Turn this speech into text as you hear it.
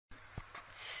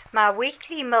My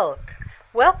weekly milk.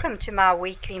 Welcome to my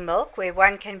weekly milk, where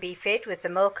one can be fed with the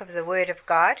milk of the Word of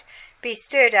God, be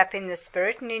stirred up in the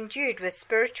Spirit, and endued with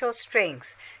spiritual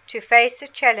strength to face the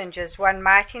challenges one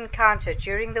might encounter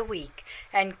during the week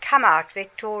and come out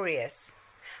victorious.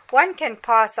 One can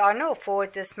pass on or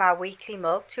forward this my weekly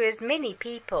milk to as many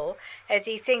people as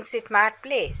he thinks it might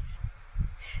bless.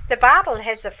 The Bible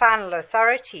has the final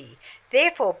authority.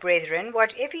 Therefore, brethren,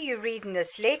 whatever you read in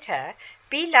this letter,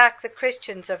 be like the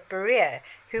Christians of Berea,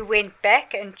 who went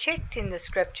back and checked in the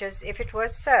Scriptures if it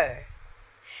was so.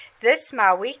 This,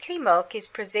 my weekly milk, is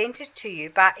presented to you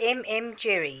by M.M.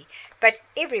 Jerry, but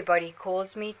everybody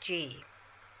calls me G.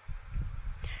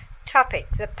 Topic: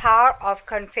 the power of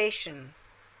confession.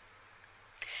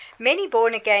 Many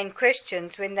born-again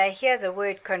Christians, when they hear the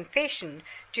word confession,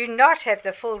 do not have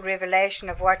the full revelation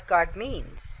of what God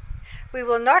means. We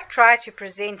will not try to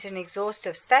present an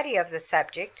exhaustive study of the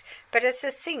subject, but a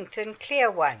succinct and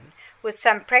clear one, with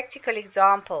some practical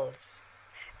examples.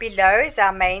 Below is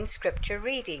our main scripture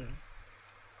reading.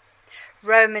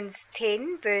 Romans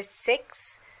 10, verse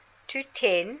 6 to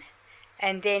 10,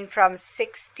 and then from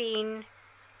 16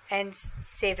 and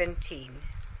 17.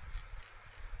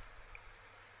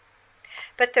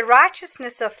 But the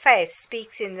righteousness of faith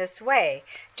speaks in this way: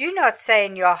 do not say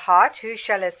in your heart, who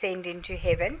shall ascend into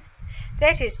heaven?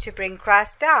 That is to bring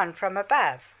Christ down from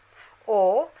above.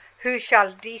 Or, who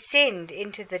shall descend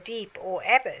into the deep or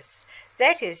abyss?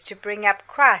 That is to bring up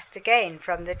Christ again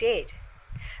from the dead.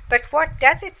 But what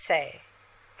does it say?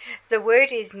 The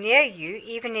word is near you,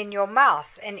 even in your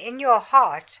mouth and in your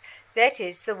heart. That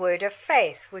is the word of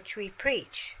faith which we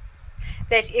preach.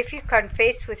 That if you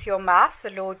confess with your mouth the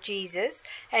Lord Jesus,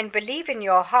 and believe in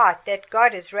your heart that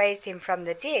God has raised him from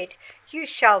the dead, you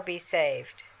shall be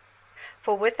saved.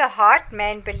 For with the heart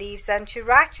man believes unto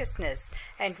righteousness,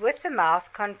 and with the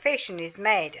mouth confession is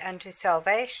made unto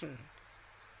salvation.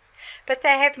 But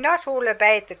they have not all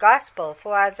obeyed the gospel,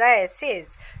 for Isaiah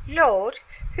says, Lord,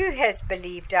 who has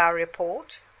believed our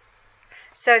report?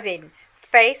 So then,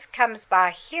 faith comes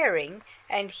by hearing,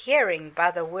 and hearing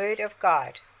by the word of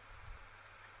God.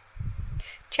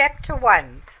 Chapter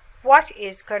 1. What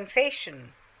is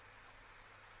confession?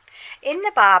 In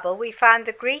the Bible we find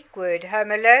the Greek word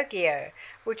homologio,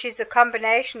 which is a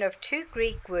combination of two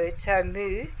Greek words,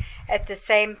 homu, at the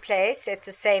same place, at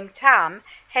the same time,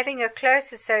 having a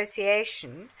close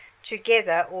association,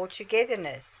 together or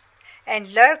togetherness,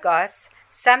 and logos,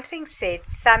 something said,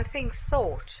 something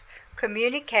thought,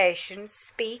 communication,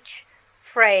 speech,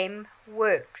 frame,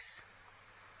 works.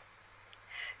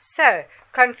 So,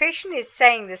 confession is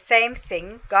saying the same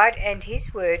thing God and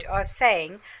His Word are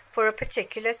saying for a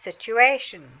particular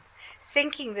situation,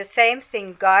 thinking the same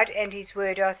thing God and His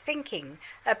Word are thinking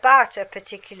about a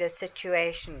particular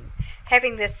situation,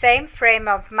 having the same frame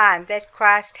of mind that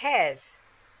Christ has.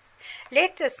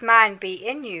 Let this mind be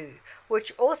in you,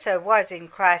 which also was in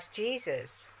Christ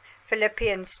Jesus.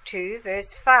 Philippians 2,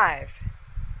 verse 5.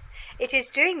 It is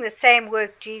doing the same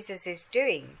work Jesus is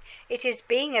doing. It is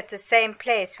being at the same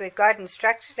place where God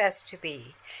instructed us to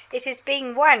be. It is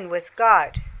being one with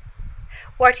God.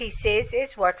 What He says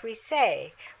is what we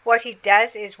say. What He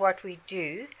does is what we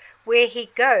do. Where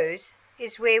He goes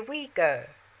is where we go.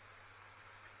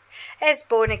 As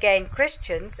born-again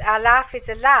Christians, our life is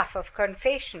a life of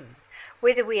confession,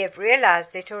 whether we have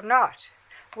realized it or not.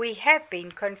 We have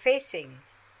been confessing.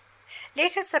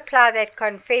 Let us apply that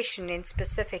confession in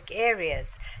specific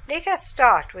areas. Let us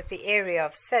start with the area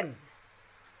of sin.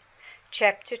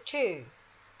 Chapter 2.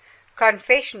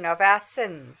 Confession of our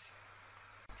sins.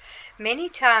 Many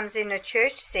times in a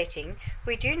church setting,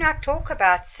 we do not talk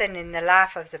about sin in the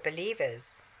life of the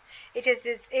believers. It is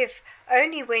as if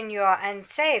only when you are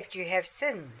unsaved you have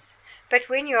sins, but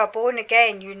when you are born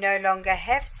again you no longer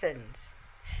have sins.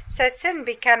 So sin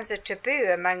becomes a taboo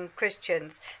among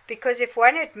Christians, because if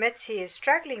one admits he is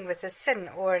struggling with a sin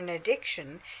or an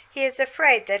addiction, he is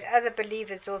afraid that other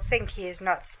believers will think he is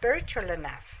not spiritual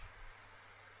enough.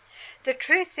 The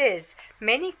truth is,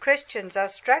 many Christians are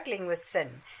struggling with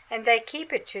sin, and they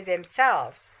keep it to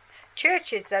themselves.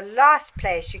 Church is the last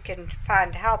place you can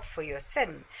find help for your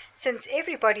sin, since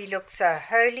everybody looks so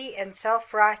holy and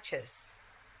self-righteous.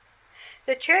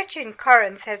 The church in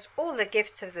Corinth has all the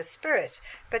gifts of the Spirit,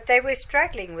 but they were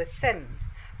struggling with sin.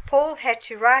 Paul had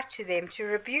to write to them to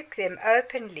rebuke them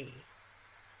openly.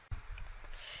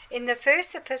 In the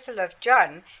first epistle of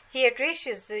John, he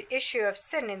addresses the issue of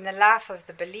sin in the life of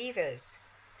the believers.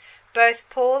 Both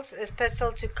Paul's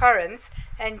epistle to Corinth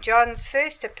and John's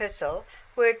first epistle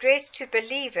were addressed to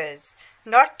believers,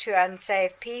 not to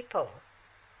unsaved people.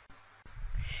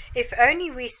 If only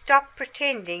we stop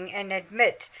pretending and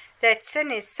admit that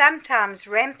sin is sometimes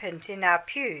rampant in our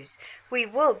pews, we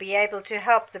will be able to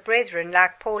help the brethren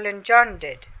like Paul and John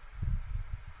did.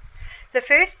 The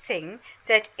first thing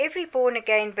that every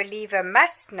born-again believer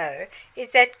must know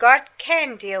is that God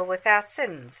can deal with our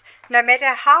sins, no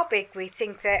matter how big we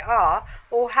think they are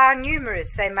or how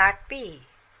numerous they might be.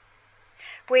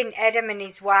 When Adam and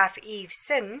his wife Eve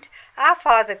sinned, our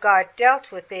Father God dealt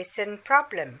with their sin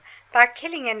problem by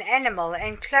killing an animal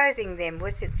and clothing them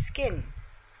with its skin.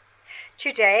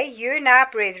 Today, you and our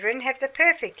brethren have the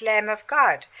perfect Lamb of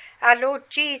God, our Lord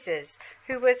Jesus,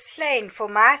 who was slain for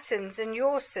my sins and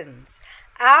your sins.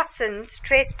 Our sins,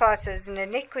 trespasses, and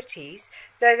iniquities,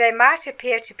 though they might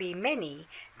appear to be many,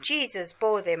 Jesus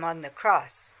bore them on the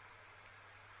cross.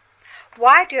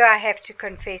 Why do I have to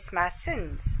confess my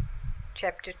sins?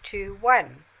 Chapter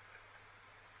 2:1.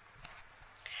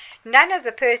 None of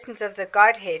the persons of the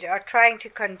Godhead are trying to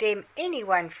condemn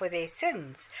anyone for their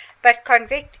sins, but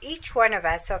convict each one of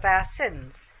us of our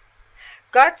sins.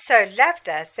 God so loved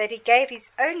us that he gave his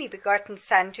only begotten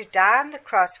Son to die on the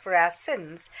cross for our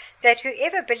sins, that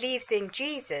whoever believes in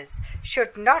Jesus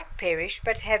should not perish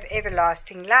but have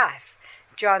everlasting life.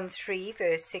 John 3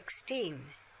 verse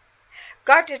 16.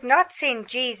 God did not send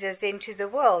Jesus into the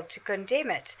world to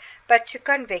condemn it, but to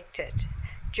convict it.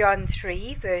 John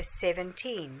 3 verse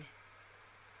 17.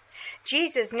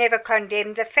 Jesus never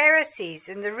condemned the Pharisees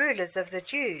and the rulers of the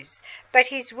Jews, but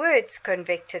his words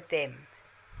convicted them.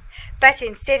 But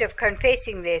instead of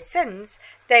confessing their sins,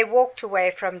 they walked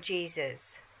away from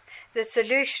Jesus. The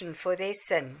solution for their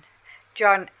sin.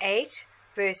 John 8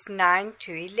 verse 9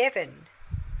 to 11.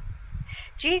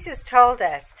 Jesus told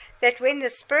us that when the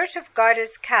Spirit of God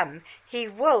has come, he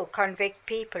will convict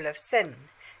people of sin.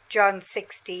 John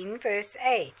 16 verse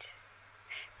 8.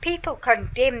 People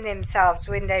condemn themselves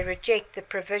when they reject the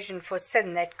provision for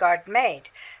sin that God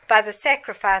made by the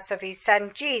sacrifice of his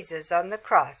Son Jesus on the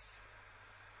cross.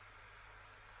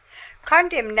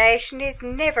 Condemnation is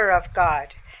never of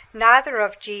God, neither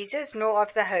of Jesus nor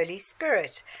of the Holy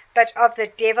Spirit, but of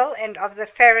the devil and of the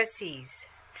Pharisees,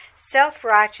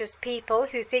 self-righteous people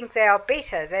who think they are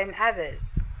better than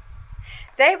others.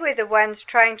 They were the ones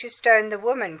trying to stone the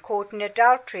woman caught in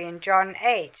adultery in John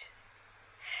 8.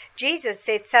 Jesus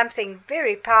said something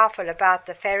very powerful about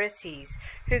the Pharisees,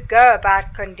 who go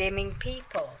about condemning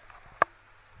people.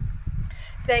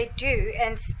 They do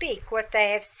and speak what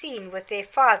they have seen with their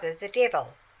father, the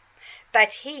devil.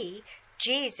 But he,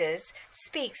 Jesus,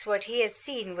 speaks what he has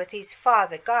seen with his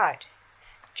Father God.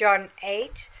 John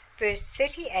 8, verse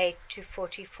 38 to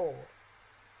 44.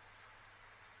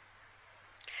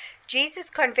 Jesus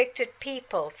convicted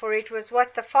people, for it was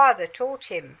what the Father taught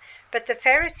him, but the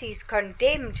Pharisees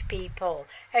condemned people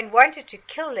and wanted to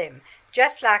kill them,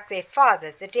 just like their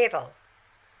father, the devil.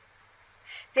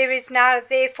 There is now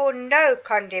therefore no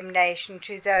condemnation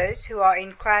to those who are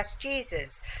in Christ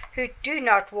Jesus, who do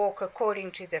not walk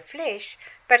according to the flesh,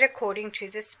 but according to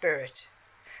the Spirit.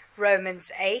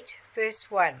 Romans 8, verse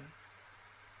 1.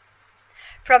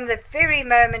 From the very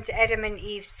moment Adam and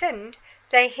Eve sinned,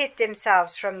 they hid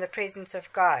themselves from the presence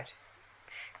of God.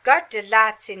 God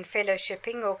delights in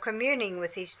fellowshipping or communing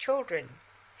with his children.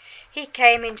 He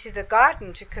came into the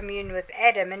garden to commune with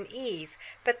Adam and Eve,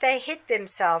 but they hid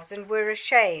themselves and were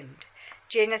ashamed.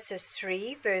 Genesis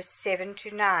 3, verse 7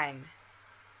 to 9.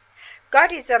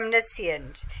 God is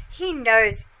omniscient. He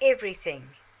knows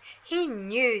everything. He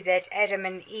knew that Adam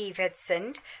and Eve had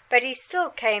sinned, but he still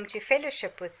came to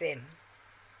fellowship with them.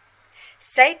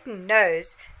 Satan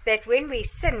knows that when we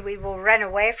sin we will run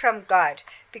away from God,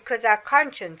 because our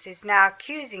conscience is now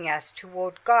accusing us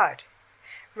toward God.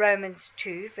 Romans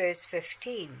 2, verse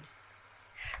 15.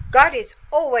 God is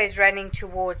always running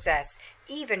towards us,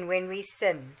 even when we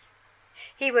sin.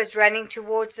 He was running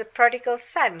towards the prodigal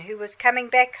son who was coming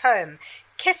back home,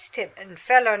 kissed him and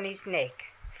fell on his neck.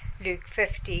 Luke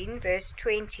 15, verse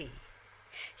 20.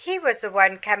 He was the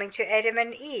one coming to Adam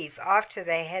and Eve after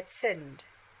they had sinned.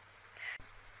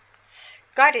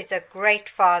 God is a great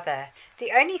Father.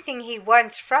 The only thing he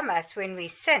wants from us when we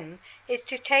sin is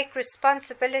to take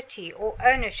responsibility or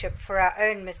ownership for our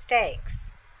own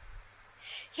mistakes.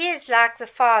 He is like the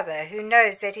father who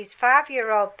knows that his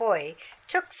 5-year-old boy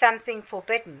took something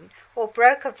forbidden or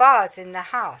broke a vase in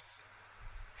the house.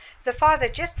 The father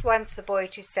just wants the boy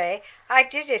to say, "I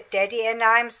did it, Daddy, and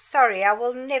I am sorry. I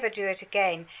will never do it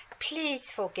again. Please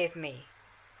forgive me."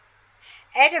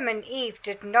 Adam and Eve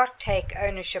did not take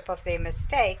ownership of their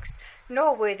mistakes,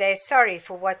 nor were they sorry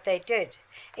for what they did.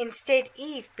 Instead,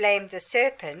 Eve blamed the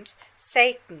serpent,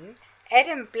 Satan.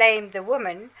 Adam blamed the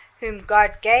woman whom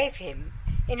God gave him.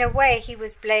 In a way, he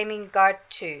was blaming God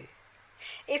too.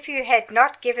 If you had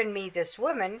not given me this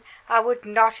woman, I would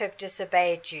not have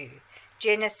disobeyed you.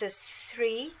 Genesis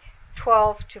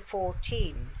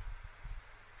 3:12-14.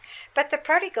 But the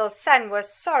prodigal son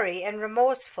was sorry and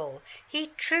remorseful.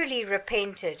 He truly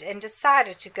repented and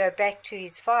decided to go back to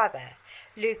his father.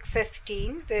 Luke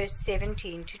 15, verse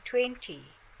 17-20.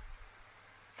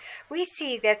 We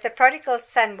see that the prodigal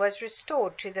son was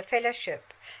restored to the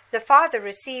fellowship. The father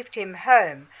received him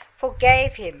home,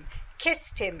 forgave him,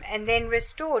 kissed him, and then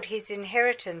restored his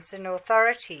inheritance and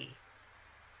authority.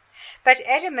 But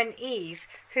Adam and Eve,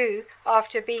 who,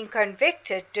 after being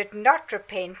convicted, did not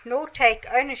repent nor take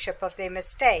ownership of their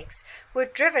mistakes, were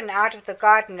driven out of the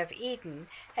Garden of Eden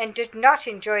and did not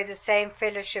enjoy the same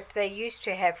fellowship they used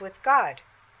to have with God.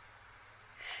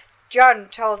 John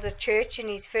told the church in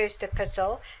his first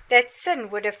epistle that sin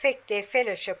would affect their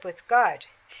fellowship with God.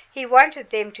 He wanted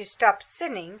them to stop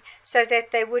sinning so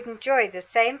that they would enjoy the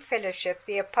same fellowship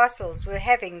the apostles were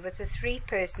having with the three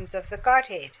persons of the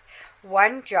Godhead.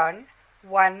 1 John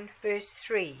 1 verse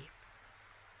 3.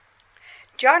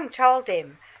 John told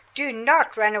them, "Do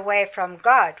not run away from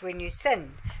God when you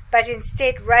sin, but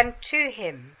instead run to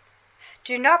Him.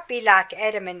 Do not be like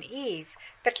Adam and Eve,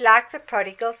 but like the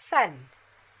prodigal son."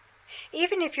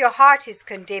 Even if your heart is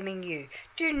condemning you,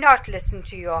 do not listen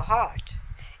to your heart.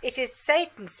 It is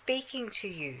Satan speaking to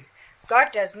you.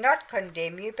 God does not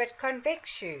condemn you, but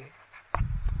convicts you.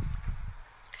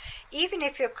 Even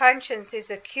if your conscience is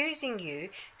accusing you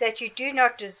that you do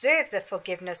not deserve the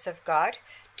forgiveness of God,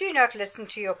 do not listen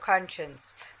to your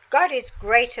conscience. God is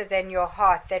greater than your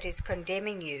heart that is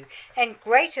condemning you, and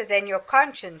greater than your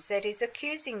conscience that is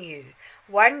accusing you.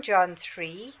 1 John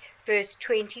 3, verse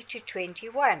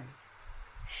 20-21.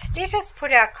 Let us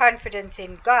put our confidence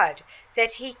in God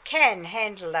that He can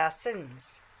handle our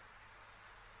sins.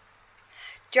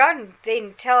 John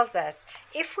then tells us,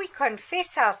 if we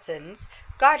confess our sins,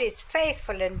 God is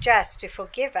faithful and just to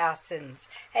forgive our sins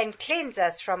and cleanse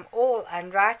us from all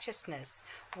unrighteousness.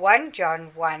 1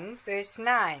 John 1 verse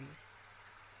 9.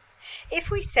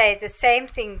 If we say the same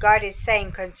thing God is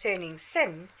saying concerning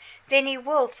sin, then He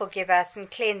will forgive us and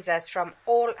cleanse us from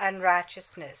all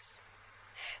unrighteousness.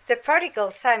 The prodigal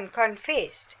son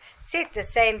confessed, said the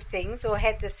same things or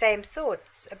had the same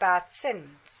thoughts about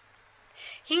sins.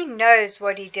 He knows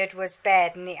what he did was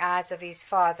bad in the eyes of his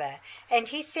father, and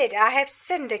he said, "I have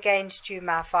sinned against you,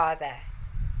 my father."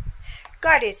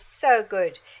 God is so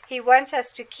good. He wants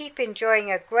us to keep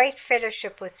enjoying a great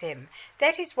fellowship with Him.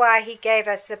 That is why He gave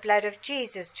us the blood of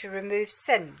Jesus to remove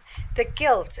sin, the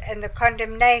guilt and the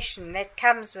condemnation that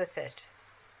comes with it.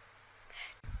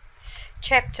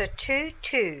 Chapter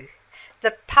 2:2.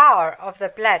 The power of the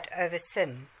blood over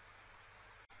sin.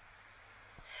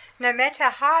 No matter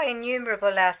how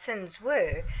innumerable our sins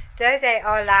were, though they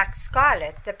are like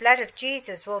scarlet, the blood of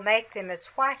Jesus will make them as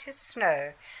white as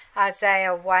snow.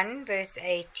 Isaiah 1 verse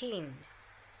 18.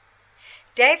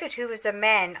 David, who was a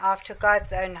man after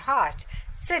God's own heart,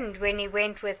 sinned when he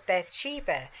went with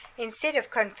Bathsheba. Instead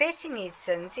of confessing his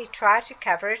sins, he tried to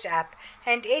cover it up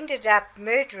and ended up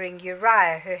murdering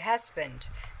Uriah, her husband.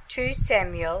 2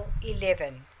 Samuel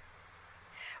 11.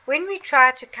 When we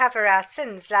try to cover our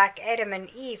sins like Adam and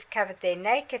Eve covered their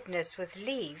nakedness with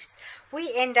leaves,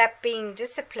 we end up being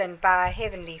disciplined by our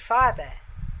Heavenly Father.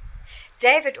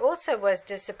 David also was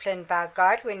disciplined by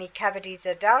God when he covered his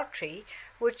adultery,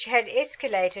 which had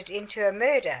escalated into a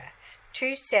murder.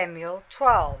 2 Samuel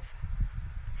 12.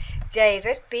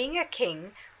 David, being a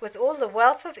king with all the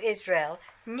wealth of Israel,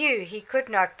 knew he could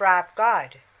not bribe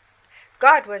God.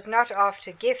 God was not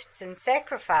after gifts and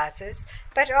sacrifices,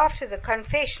 but after the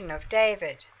confession of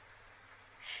David.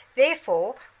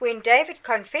 Therefore, when David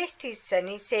confessed his sin,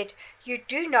 he said, "You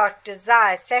do not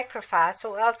desire sacrifice,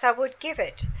 or else I would give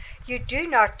it. You do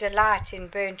not delight in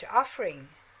burnt offering."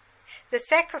 The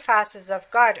sacrifices of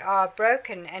God are a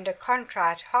broken and a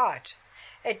contrite heart,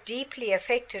 a deeply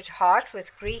affected heart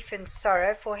with grief and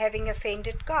sorrow for having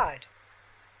offended God.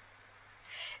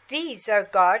 These, O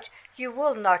God, you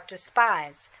will not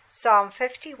despise. Psalm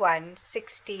 51,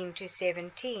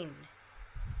 16-17.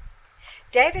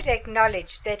 David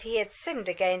acknowledged that he had sinned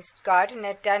against God and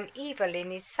had done evil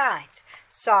in his sight.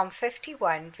 Psalm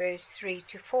 51, verse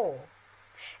 3-4.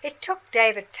 It took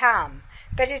David time,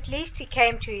 but at least he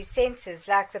came to his senses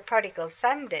like the prodigal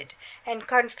son did, and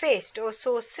confessed or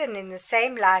saw sin in the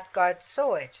same light God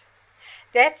saw it.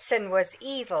 That sin was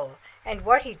evil, and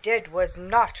what he did was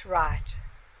not right.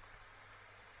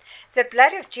 The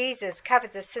blood of Jesus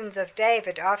covered the sins of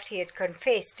David after he had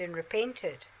confessed and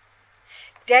repented.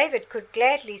 David could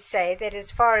gladly say that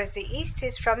as far as the east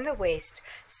is from the west,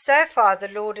 so far the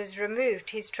Lord has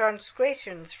removed his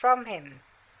transgressions from him.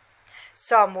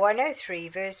 Psalm 103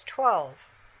 verse 12.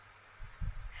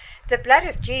 The blood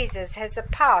of Jesus has the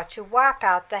power to wipe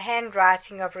out the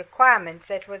handwriting of requirements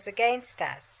that was against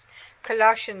us.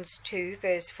 Colossians 2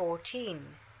 verse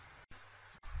 14.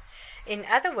 In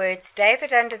other words,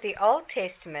 David under the Old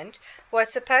Testament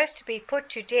was supposed to be put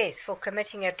to death for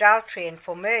committing adultery and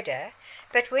for murder,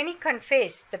 but when he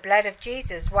confessed, the blood of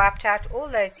Jesus wiped out all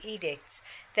those edicts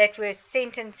that were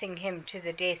sentencing him to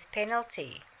the death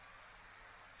penalty.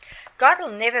 God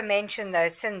will never mention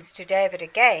those sins to David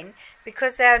again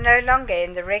because they are no longer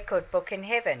in the record book in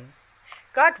heaven.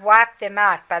 God wiped them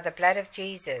out by the blood of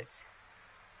Jesus.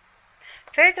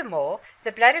 Furthermore,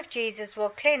 the blood of Jesus will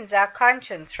cleanse our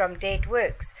conscience from dead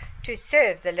works to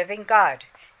serve the living God.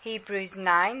 Hebrews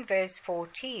 9 verse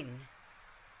 14.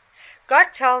 God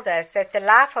told us that the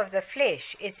life of the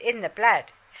flesh is in the blood,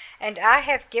 and I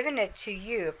have given it to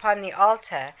you upon the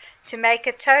altar to make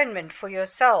atonement for your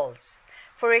souls.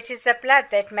 For it is the blood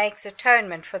that makes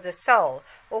atonement for the soul,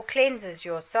 or cleanses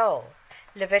your soul.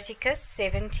 Leviticus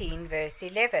 17 verse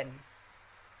 11.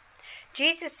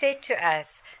 Jesus said to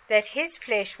us that his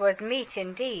flesh was meat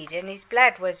indeed, and his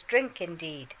blood was drink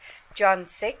indeed. John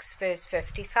 6 verse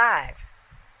 55.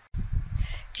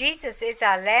 Jesus is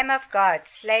our Lamb of God,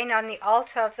 slain on the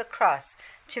altar of the cross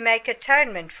to make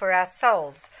atonement for our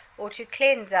souls, or to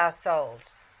cleanse our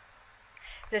souls.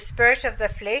 The spirit of the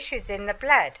flesh is in the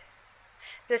blood.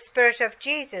 The Spirit of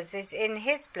Jesus is in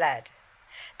his blood.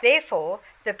 Therefore,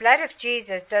 the blood of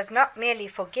Jesus does not merely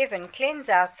forgive and cleanse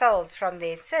our souls from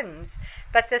their sins,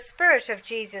 but the Spirit of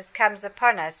Jesus comes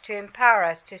upon us to empower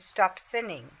us to stop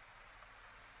sinning.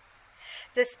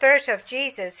 The Spirit of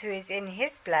Jesus, who is in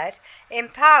his blood,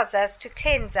 empowers us to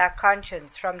cleanse our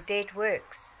conscience from dead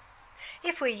works.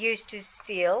 If we used to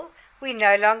steal, we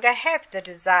no longer have the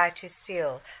desire to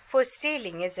steal, for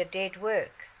stealing is a dead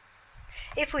work.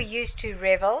 If we used to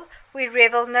revel, we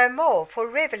revel no more, for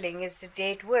reveling is a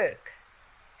dead work.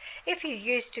 If you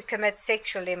used to commit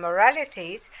sexual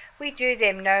immoralities, we do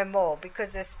them no more,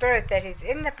 because the Spirit that is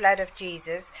in the blood of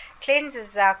Jesus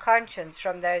cleanses our conscience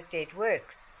from those dead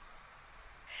works.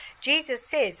 Jesus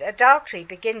says adultery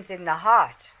begins in the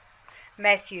heart.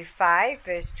 Matthew 5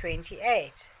 verse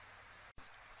 28.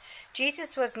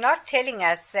 Jesus was not telling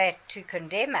us that to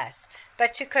condemn us,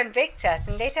 but to convict us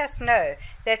and let us know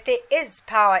that there is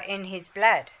power in his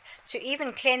blood, to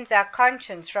even cleanse our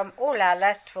conscience from all our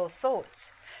lustful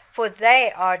thoughts, for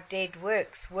they are dead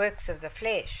works, works of the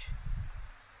flesh.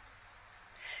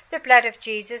 The blood of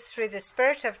Jesus, through the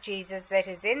Spirit of Jesus that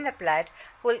is in the blood,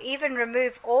 will even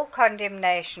remove all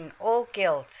condemnation, all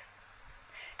guilt.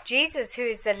 Jesus, who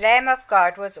is the Lamb of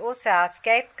God, was also our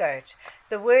scapegoat.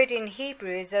 The word in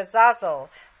Hebrew is azazel,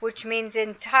 which means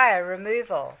entire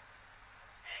removal.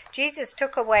 Jesus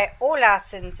took away all our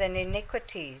sins and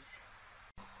iniquities.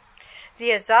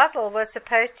 The azazel was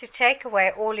supposed to take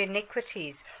away all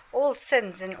iniquities, all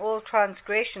sins and all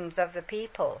transgressions of the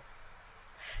people.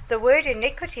 The word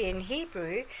iniquity in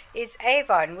Hebrew is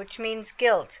avon, which means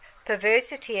guilt,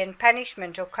 perversity and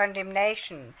punishment or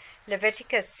condemnation.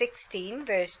 Leviticus 16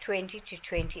 verse 20 to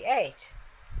 28.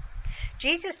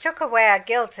 Jesus took away our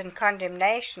guilt and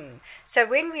condemnation, so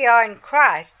when we are in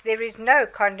Christ there is no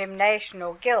condemnation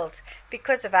or guilt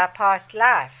because of our past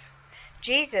life.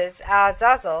 Jesus, our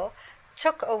azazel,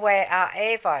 took away our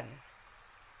avon.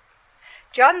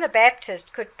 John the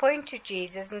Baptist could point to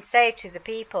Jesus and say to the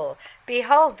people,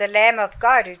 "Behold the Lamb of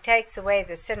God who takes away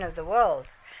the sin of the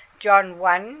world." John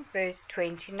 1 verse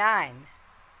 29.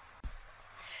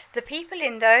 The people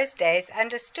in those days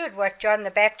understood what John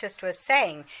the Baptist was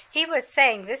saying. He was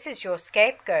saying, this is your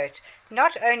scapegoat.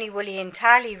 Not only will he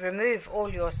entirely remove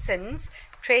all your sins,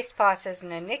 trespasses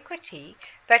and iniquity,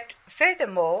 but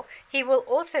furthermore, he will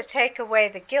also take away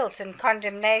the guilt and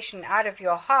condemnation out of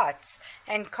your hearts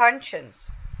and conscience.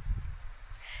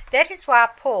 That is why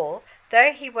Paul,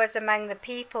 though he was among the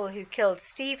people who killed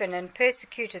Stephen and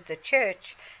persecuted the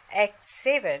church, Acts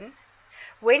 7,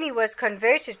 when he was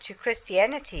converted to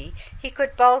Christianity, he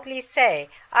could boldly say,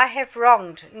 "I have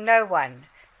wronged no one."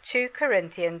 2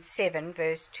 Corinthians 7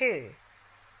 verse 2.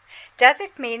 Does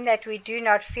it mean that we do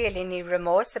not feel any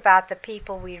remorse about the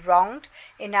people we wronged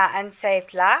in our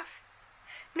unsaved life?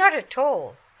 Not at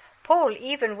all. Paul,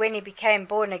 even when he became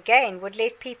born again, would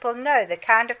let people know the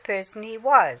kind of person he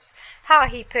was, how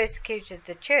he persecuted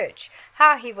the church,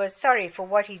 how he was sorry for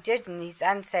what he did in his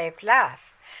unsaved life.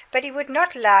 But he would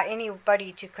not allow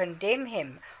anybody to condemn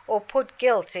him or put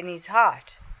guilt in his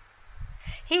heart.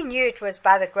 He knew it was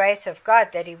by the grace of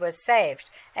God that he was saved,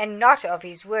 and not of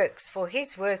his works, for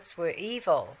his works were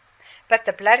evil. But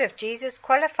the blood of Jesus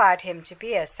qualified him to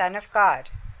be a son of God.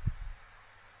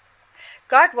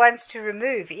 God wants to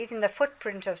remove even the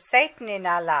footprint of Satan in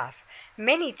our life.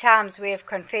 Many times we have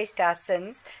confessed our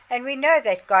sins, and we know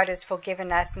that God has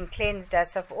forgiven us and cleansed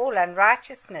us of all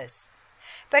unrighteousness.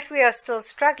 But we are still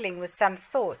struggling with some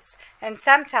thoughts, and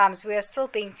sometimes we are still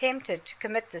being tempted to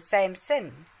commit the same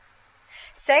sin.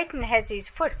 Satan has his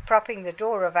foot propping the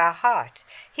door of our heart.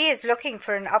 He is looking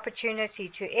for an opportunity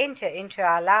to enter into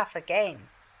our life again.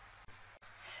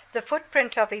 The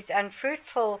footprint of his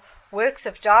unfruitful works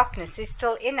of darkness is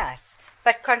still in us,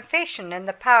 but confession and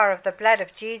the power of the blood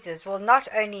of Jesus will not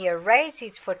only erase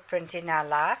his footprint in our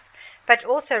life, but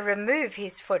also remove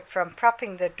his foot from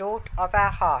propping the door of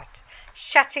our heart,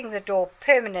 shutting the door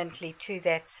permanently to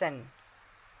that sin.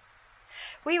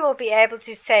 We will be able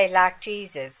to say, like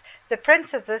Jesus, "The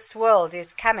prince of this world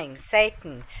is coming,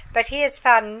 Satan, but he has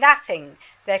found nothing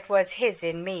that was his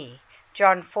in me."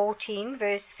 John 14,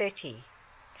 verse 30.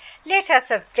 Let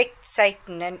us evict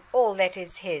Satan and all that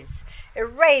is his.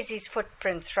 Erase his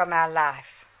footprints from our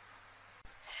life.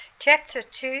 Chapter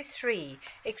 2:3,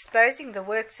 Exposing the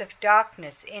Works of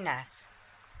Darkness in Us.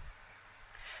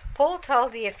 Paul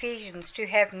told the Ephesians to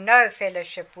have no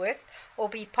fellowship with or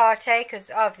be partakers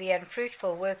of the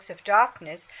unfruitful works of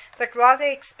darkness, but rather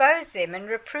expose them and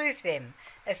reprove them.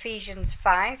 Ephesians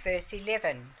 5, verse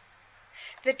 11.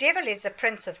 The devil is the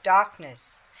prince of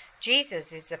darkness.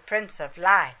 Jesus is the Prince of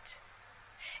Light.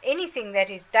 Anything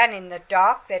that is done in the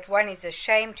dark that one is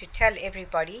ashamed to tell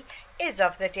everybody is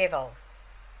of the devil.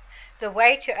 The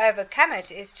way to overcome it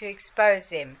is to expose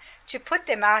them, to put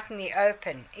them out in the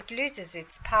open. It loses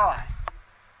its power.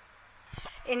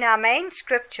 In our main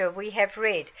scripture we have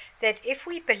read that if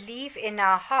we believe in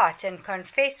our heart and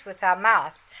confess with our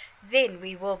mouth, then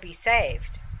we will be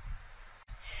saved.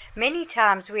 Many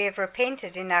times we have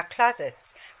repented in our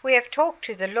closets. We have talked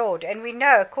to the Lord, and we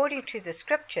know, according to the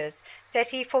Scriptures,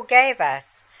 that He forgave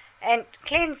us and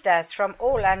cleansed us from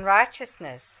all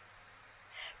unrighteousness.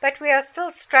 But we are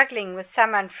still struggling with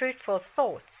some unfruitful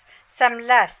thoughts, some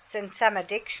lusts, and some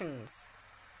addictions.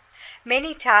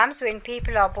 Many times when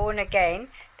people are born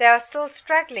again, they are still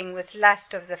struggling with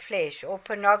lust of the flesh, or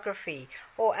pornography,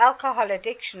 or alcohol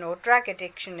addiction, or drug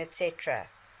addiction, etc.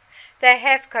 They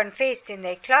have confessed in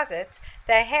their closets,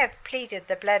 they have pleaded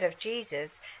the blood of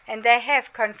Jesus, and they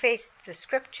have confessed the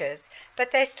Scriptures,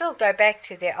 but they still go back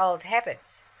to their old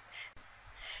habits.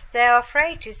 They are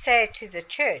afraid to say it to the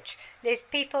church,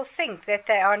 lest people think that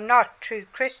they are not true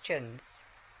Christians.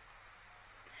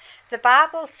 The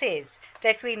Bible says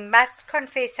that we must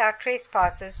confess our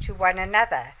trespasses to one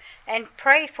another, and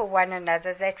pray for one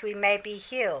another that we may be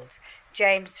healed.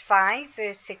 James 5,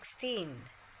 verse 16.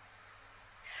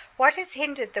 What has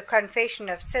hindered the confession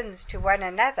of sins to one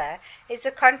another is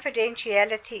a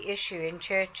confidentiality issue in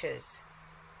churches.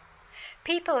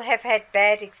 People have had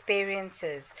bad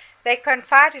experiences. They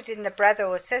confided in the brother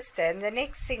or sister, and the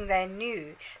next thing they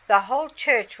knew, the whole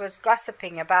church was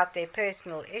gossiping about their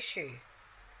personal issue.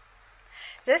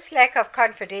 This lack of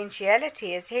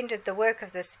confidentiality has hindered the work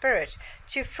of the Spirit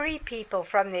to free people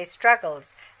from their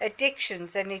struggles,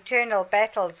 addictions, and eternal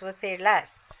battles with their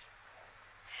lusts.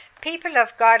 People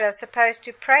of God are supposed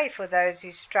to pray for those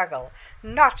who struggle,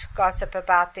 not gossip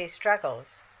about their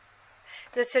struggles.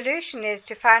 The solution is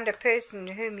to find a person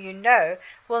whom you know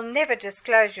will never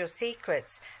disclose your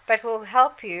secrets, but will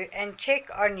help you and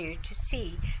check on you to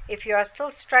see if you are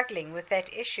still struggling with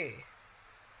that issue.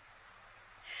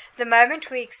 The moment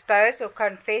we expose or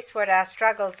confess what our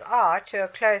struggles are to a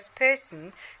close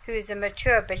person who is a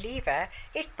mature believer,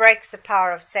 it breaks the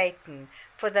power of Satan,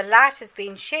 for the light has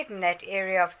been shed in that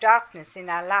area of darkness in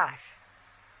our life.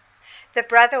 The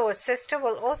brother or sister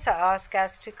will also ask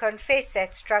us to confess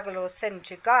that struggle or sin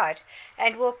to God,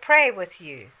 and will pray with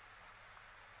you.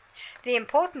 The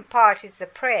important part is the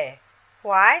prayer.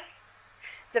 Why?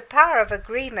 The power of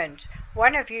agreement.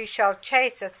 One of you shall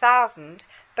chase 1,000,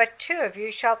 but 2 of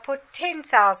you shall put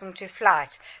 10,000 to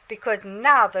flight, because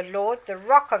now the Lord, the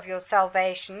rock of your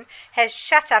salvation, has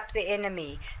shut up the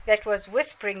enemy that was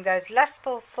whispering those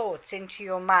lustful thoughts into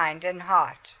your mind and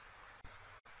heart.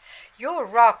 Your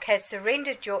rock has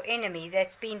surrendered your enemy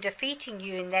that's been defeating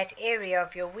you in that area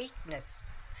of your weakness.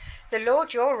 The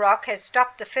Lord your rock has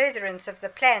stopped the furtherance of the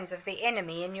plans of the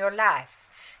enemy in your life.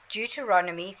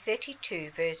 Deuteronomy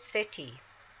 32, verse 30.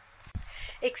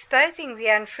 Exposing the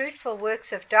unfruitful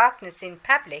works of darkness in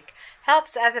public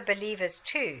helps other believers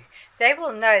too. They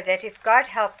will know that if God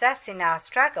helped us in our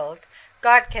struggles,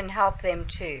 God can help them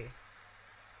too.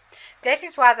 That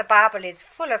is why the Bible is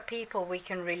full of people we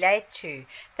can relate to.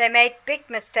 They made big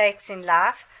mistakes in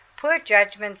life, poor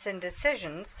judgments and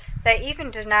decisions. They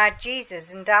even denied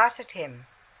Jesus and doubted him.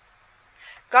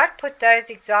 God put those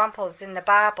examples in the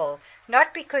Bible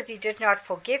not because he did not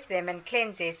forgive them and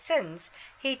cleanse their sins.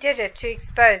 He did it to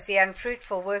expose the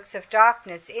unfruitful works of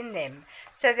darkness in them,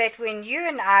 so that when you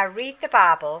and I read the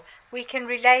Bible, we can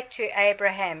relate to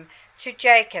Abraham, to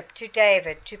Jacob, to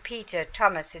David, to Peter,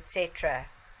 Thomas, etc.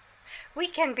 We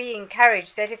can be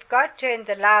encouraged that if God turned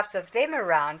the lives of them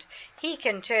around, he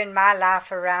can turn my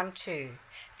life around too.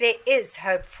 There is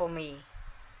hope for me.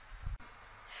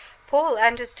 Paul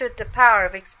understood the power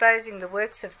of exposing the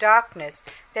works of darkness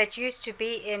that used to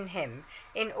be in him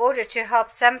in order to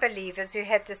help some believers who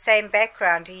had the same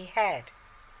background he had.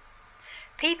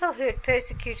 People who had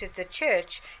persecuted the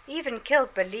church even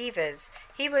killed believers.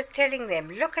 He was telling them,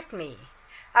 "Look at me.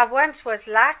 I once was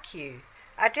like you.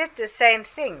 I did the same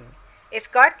thing.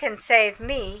 If God can save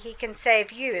me, he can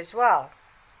save you as well."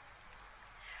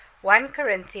 1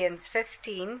 Corinthians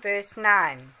 15 verse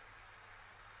 9.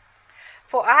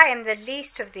 For I am the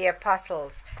least of the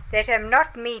apostles, that am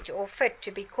not meet or fit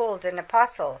to be called an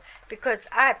apostle, because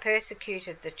I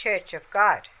persecuted the church of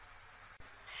God.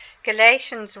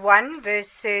 Galatians 1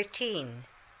 verse 13.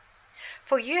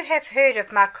 For you have heard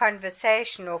of my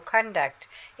conversation or conduct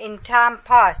in time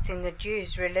past in the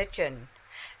Jews' religion,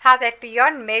 how that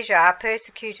beyond measure I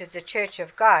persecuted the church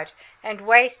of God, and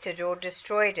wasted or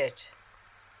destroyed it.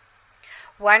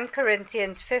 1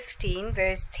 Corinthians 15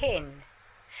 verse 10.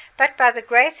 But by the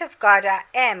grace of God I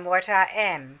am what I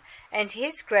am, and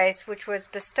his grace which was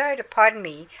bestowed upon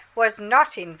me was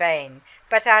not in vain,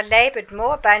 but I labored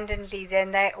more abundantly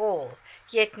than they all,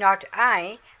 yet not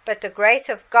I, but the grace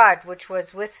of God which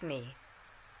was with me.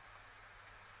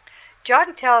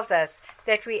 John tells us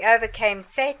that we overcame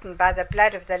Satan by the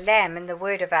blood of the Lamb and the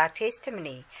word of our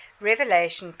testimony,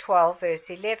 Revelation 12 verse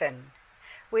 11.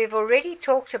 We've already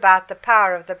talked about the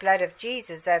power of the blood of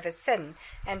Jesus over sin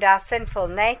and our sinful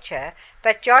nature,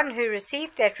 but John, who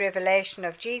received that revelation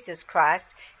of Jesus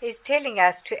Christ, is telling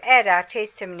us to add our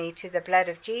testimony to the blood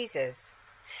of Jesus.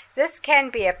 This can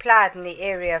be applied in the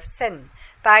area of sin.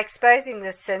 By exposing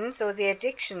the sins or the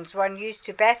addictions one used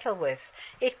to battle with,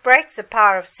 it breaks the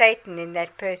power of Satan in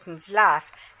that person's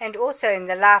life and also in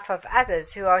the life of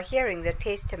others who are hearing the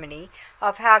testimony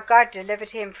of how God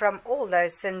delivered him from all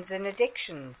those sins and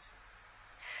addictions.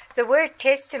 The word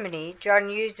testimony John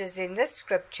uses in this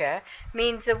scripture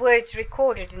means the words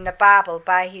recorded in the Bible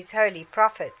by his holy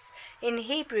prophets. In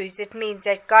Hebrews it means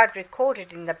that God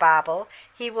recorded in the Bible,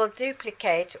 he will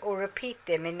duplicate or repeat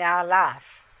them in our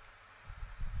life.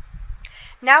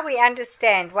 Now we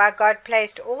understand why God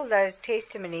placed all those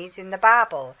testimonies in the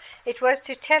Bible. It was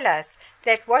to tell us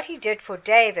that what he did for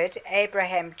David,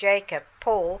 Abraham, Jacob,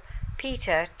 Paul,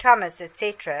 Peter, Thomas,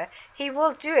 etc., he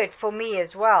will do it for me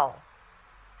as well.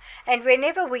 And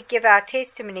whenever we give our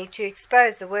testimony to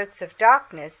expose the works of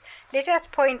darkness, let us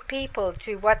point people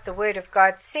to what the Word of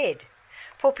God said.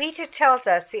 For Peter tells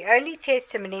us the only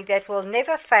testimony that will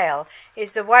never fail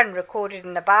is the one recorded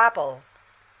in the Bible.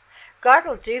 God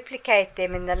will duplicate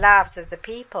them in the lives of the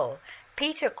people.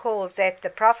 Peter calls that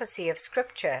the prophecy of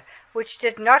Scripture, which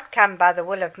did not come by the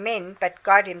will of men, but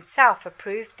God himself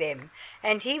approved them,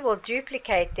 and he will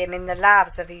duplicate them in the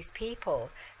lives of his people.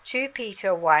 2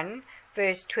 Peter 1,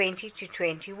 verse 20 to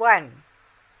 21.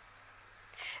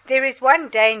 There is one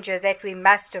danger that we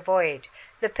must avoid.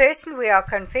 The person we are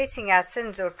confessing our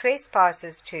sins or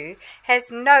trespasses to has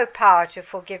no power to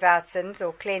forgive our sins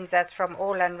or cleanse us from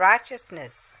all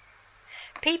unrighteousness.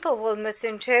 People will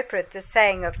misinterpret the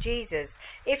saying of Jesus,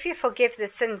 "If you forgive the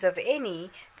sins of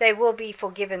any, they will be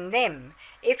forgiven them.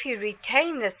 If you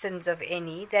retain the sins of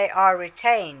any, they are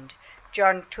retained."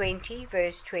 John 20,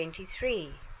 verse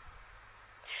 23.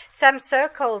 Some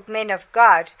so-called men of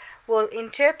God will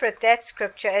interpret that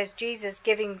scripture as Jesus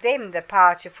giving them the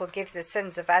power to forgive the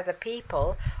sins of other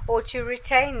people or to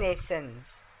retain their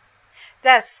sins.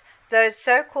 Thus, those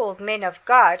so-called men of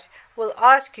God will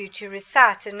ask you to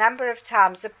recite a number of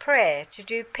times a prayer to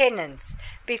do penance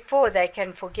before they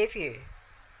can forgive you.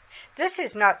 This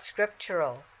is not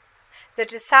scriptural. The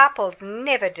disciples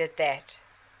never did that.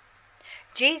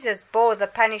 Jesus bore the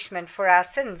punishment for our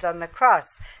sins on the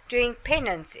cross. Doing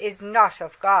penance is not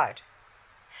of God.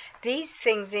 These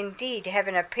things indeed have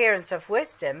an appearance of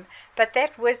wisdom, but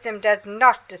that wisdom does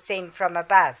not descend from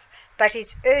above, but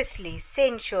is earthly,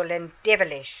 sensual, and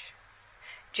devilish.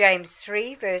 James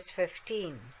 3, verse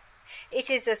 15. It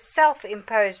is a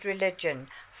self-imposed religion,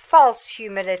 false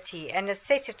humility, and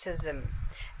asceticism.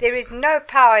 There is no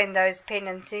power in those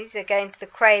penances against the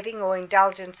craving or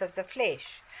indulgence of the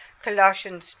flesh.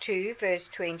 Colossians 2, verse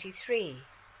 23.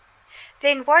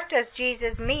 Then what does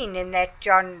Jesus mean in that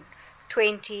John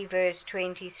 20, verse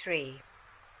 23?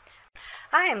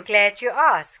 I am glad you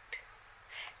asked.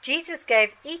 Jesus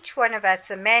gave each one of us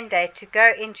the mandate to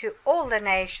go into all the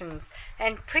nations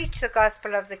and preach the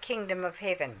gospel of the kingdom of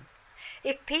heaven.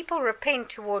 If people repent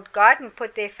toward God and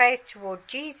put their faith toward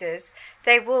Jesus,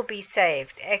 they will be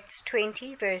saved. Acts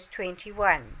 20, verse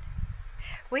 21.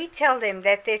 We tell them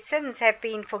that their sins have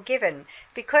been forgiven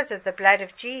because of the blood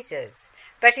of Jesus.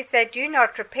 But if they do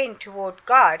not repent toward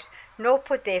God, nor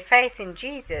put their faith in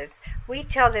Jesus, we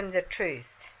tell them the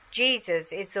truth.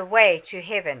 Jesus is the way to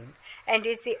heaven, and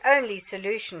is the only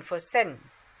solution for sin.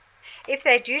 If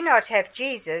they do not have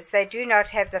Jesus, they do not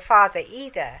have the Father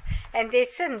either, and their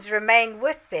sins remain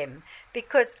with them,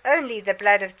 because only the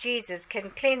blood of Jesus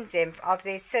can cleanse them of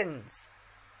their sins.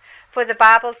 For the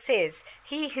Bible says,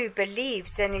 "He who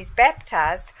believes and is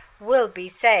baptized will be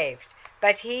saved,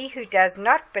 but he who does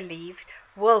not believe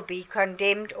will be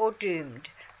condemned or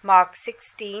doomed." Mark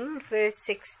 16, verse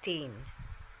 16.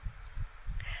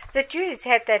 The Jews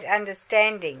had that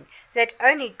understanding that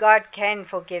only God can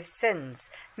forgive sins.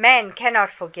 Man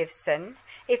cannot forgive sin.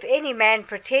 If any man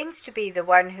pretends to be the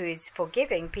one who is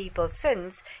forgiving people's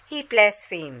sins, he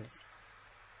blasphemes.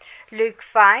 Luke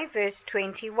 5, verse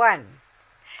 21.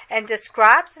 And the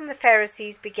scribes and the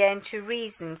Pharisees began to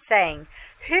reason, saying,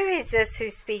 "Who is this who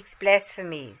speaks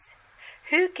blasphemies?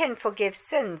 Who can forgive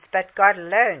sins but God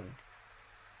alone?"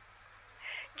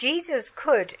 Jesus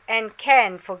could and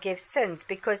can forgive sins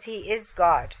because he is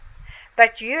God.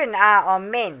 But you and I are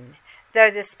men.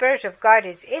 Though the Spirit of God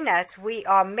is in us, we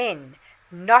are men,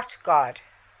 not God.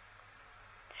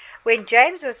 When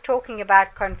James was talking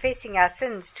about confessing our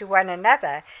sins to one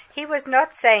another, he was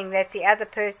not saying that the other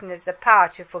person has the power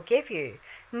to forgive you.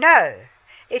 No,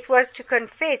 it was to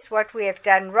confess what we have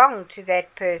done wrong to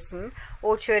that person,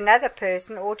 or to another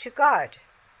person, or to God.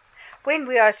 When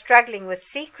we are struggling with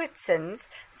secret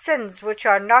sins, sins which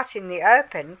are not in the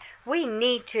open, we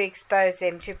need to expose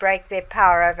them to break their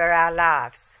power over our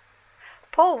lives.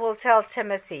 Paul will tell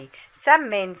Timothy, some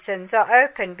men's sins are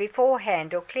open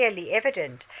beforehand or clearly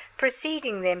evident,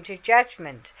 preceding them to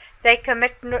judgment. They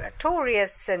commit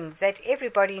notorious sins that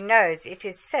everybody knows it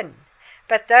is sin,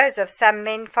 but those of some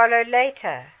men follow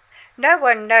later. No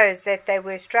one knows that they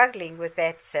were struggling with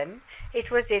that sin. It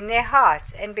was in their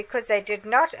heart, and because they did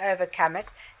not overcome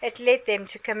it, it led them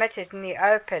to commit it in the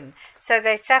open, so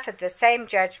they suffered the same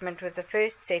judgment with the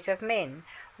first set of men.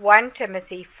 1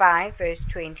 Timothy 5, verse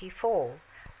 24.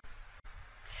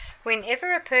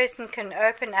 Whenever a person can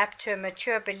open up to a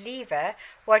mature believer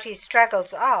what his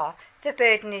struggles are, the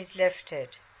burden is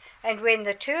lifted. And when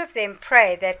the two of them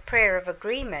pray that prayer of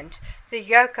agreement, the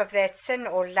yoke of that sin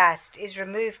or lust is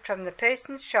removed from the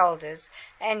person's shoulders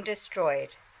and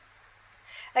destroyed.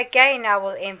 Again, I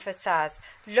will emphasize,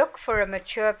 look for a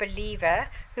mature believer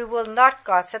who will not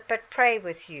gossip but pray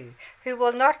with you, who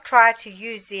will not try to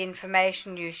use the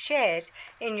information you shared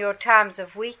in your times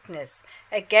of weakness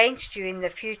against you in the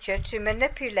future to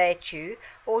manipulate you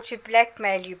or to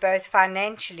blackmail you both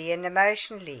financially and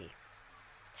emotionally.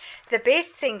 The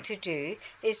best thing to do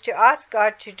is to ask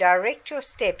God to direct your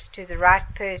steps to the right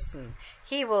person.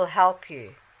 He will help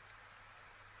you.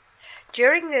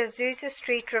 During the Azusa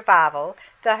Street revival,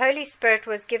 the Holy Spirit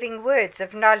was giving words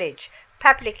of knowledge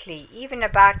publicly, even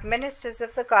about ministers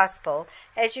of the gospel,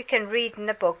 as you can read in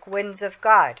the book Winds of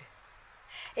God.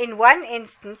 In one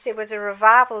instance, there was a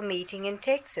revival meeting in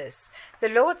Texas. The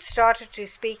Lord started to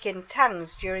speak in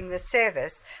tongues during the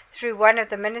service through one of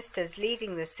the ministers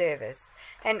leading the service,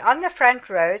 and on the front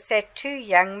row sat two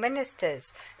young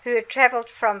ministers who had traveled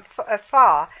from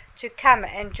afar to come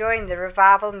and join the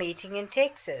revival meeting in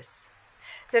Texas.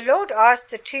 The Lord asked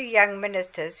the two young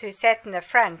ministers who sat in the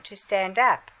front to stand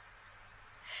up.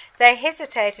 They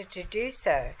hesitated to do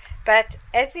so, but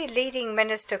as the leading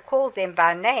minister called them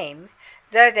by name,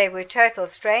 though they were total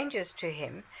strangers to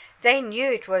him, they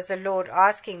knew it was the Lord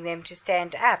asking them to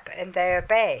stand up, and they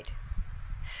obeyed.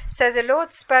 So the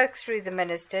Lord spoke through the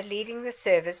minister leading the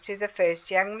service to the first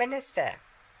young minister.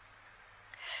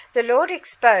 The Lord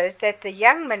exposed that the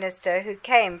young minister who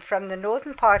came from the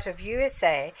northern part of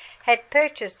USA had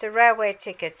purchased a railway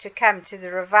ticket to come to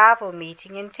the revival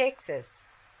meeting in Texas.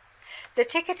 The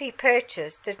ticket he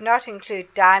purchased did not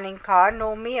include dining car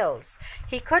nor meals.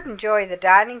 He could enjoy the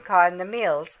dining car and the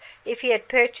meals if he had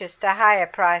purchased a higher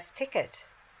priced ticket.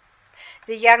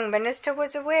 The young minister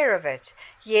was aware of it,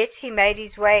 yet he made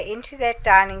his way into that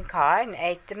dining car and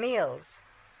ate the meals.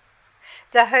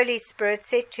 The Holy Spirit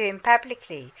said to him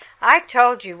publicly, "I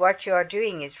told you what you are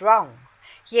doing is wrong,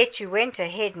 yet you went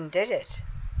ahead and did it.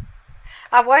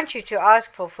 I want you to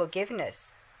ask for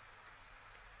forgiveness."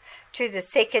 To the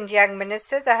second young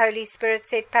minister, the Holy Spirit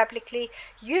said publicly,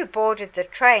 "You boarded the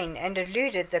train and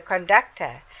eluded the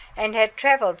conductor and had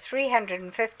traveled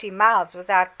 350 miles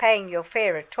without paying your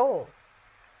fare at all."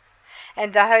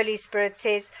 And the Holy Spirit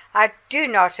says, "I do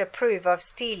not approve of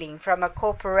stealing from a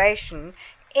corporation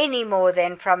any more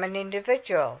than from an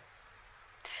individual."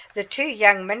 The two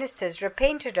young ministers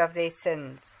repented of their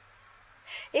sins.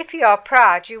 If you are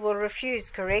proud, you will refuse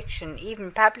correction,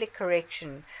 even public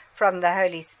correction, from the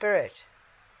Holy Spirit.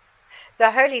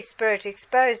 The Holy Spirit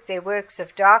exposed their works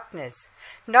of darkness,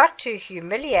 not to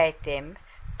humiliate them,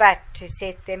 but to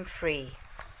set them free.